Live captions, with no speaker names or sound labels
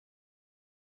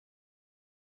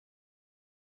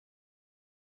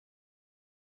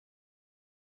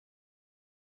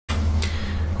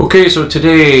Okay, so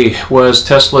today was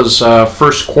Tesla's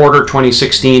first quarter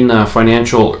 2016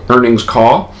 financial earnings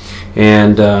call,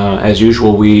 and as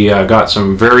usual we got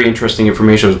some very interesting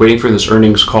information. I was waiting for this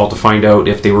earnings call to find out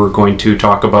if they were going to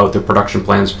talk about their production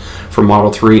plans for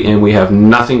Model 3, and we have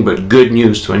nothing but good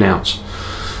news to announce.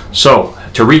 So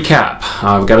to recap,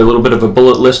 I've got a little bit of a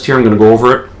bullet list here. I'm going to go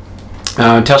over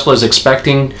it. Tesla is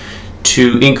expecting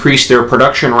to increase their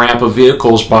production ramp of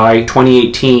vehicles by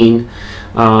 2018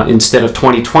 instead of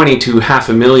 2020 to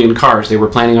 500,000 cars. They were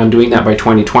planning on doing that by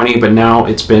 2020, but now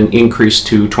it's been increased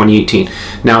to 2018.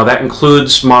 Now that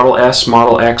includes Model S,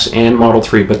 Model X, and Model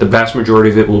 3, but the vast majority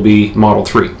of it will be Model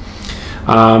 3.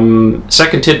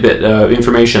 Second tidbit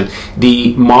information: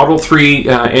 the Model 3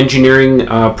 engineering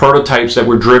prototypes that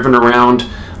were driven around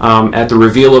at the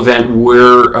reveal event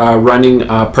were running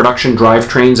production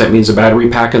drivetrains. That means the battery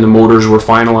pack and the motors were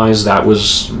finalized.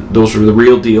 Those were the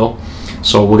real deal.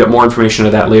 So we'll get more information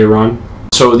of that later on.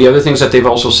 So the other things that they've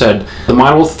also said: the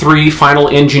Model 3 final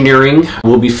engineering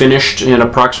will be finished in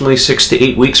approximately 6 to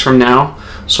 8 weeks from now.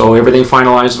 So everything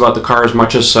finalized about the car as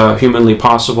much as humanly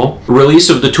possible.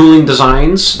 Release of the tooling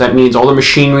designs, that means all the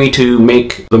machinery to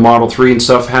make the Model 3 and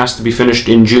stuff has to be finished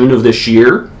in June of this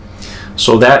year.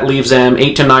 So that leaves them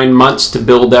 8 to 9 months to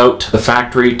build out the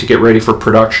factory to get ready for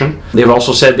production. They've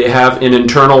also said they have an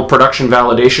internal production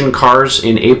validation cars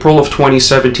in April of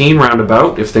 2017,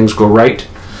 roundabout, if things go right.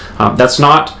 That's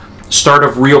not start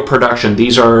of real production.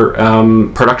 These are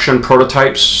production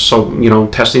prototypes, so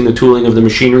testing the tooling of the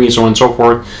machinery and so on and so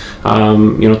forth,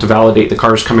 to validate the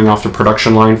cars coming off the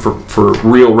production line for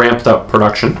real ramped up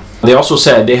production. They also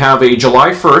said they have a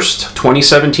July 1st,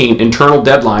 2017 internal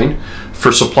deadline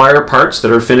for supplier parts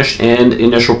that are finished and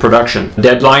initial production.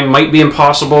 Deadline might be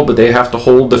impossible, but they have to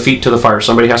hold the feet to the fire.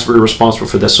 Somebody has to be responsible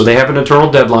for this. So they have an internal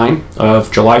deadline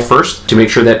of July 1st to make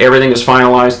sure that everything is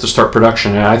finalized to start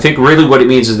production. And I think really what it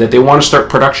means is that they want to start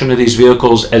production of these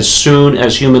vehicles as soon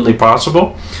as humanly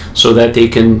possible so that they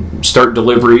can start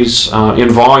deliveries in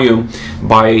volume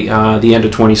by the end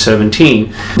of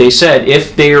 2017. They said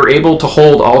if they are able to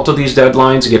hold all of these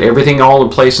deadlines, get everything all in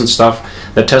place and stuff,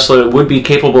 that Tesla would be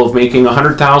capable of making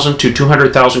 100,000 to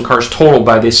 200,000 cars total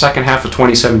by the second half of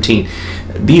 2017.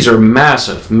 These are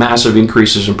massive, massive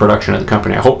increases in production at the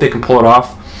company. I hope they can pull it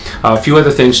off. A few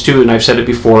other things too, and I've said it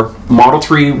before, Model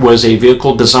 3 was a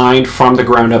vehicle designed from the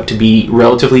ground up to be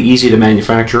relatively easy to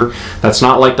manufacture. That's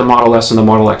not like the Model S and the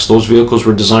Model X. Those vehicles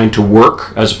were designed to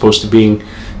work as opposed to being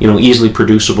easily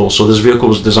producible. So this vehicle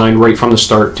was designed right from the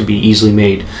start to be easily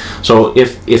made. So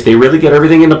if they really get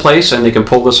everything into place and they can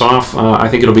pull this off, I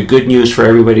think it'll be good news for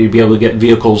everybody to be able to get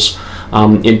vehicles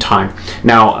in time.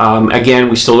 Now, again,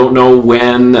 we still don't know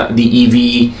when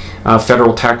the EV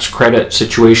federal tax credit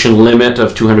situation limit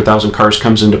of 200,000 cars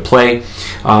comes into play,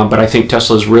 but I think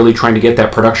Tesla is really trying to get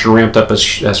that production ramped up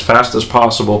as fast as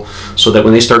possible so that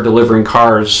when they start delivering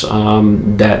cars,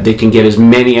 that they can get as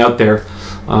many out there,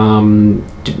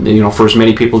 for as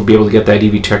many people to be able to get that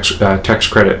EV tax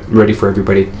credit ready for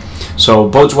everybody. So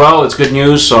bodes well. It's good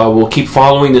news. We'll keep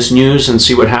following this news and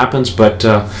see what happens, but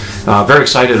very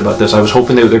excited about this. I was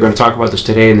hoping they were going to talk about this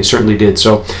today, and they certainly did.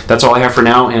 So that's all I have for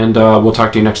now, and we'll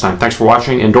talk to you next time. Thanks for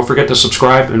watching, and don't forget to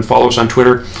subscribe and follow us on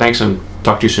Twitter. Thanks, and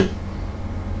talk to you soon.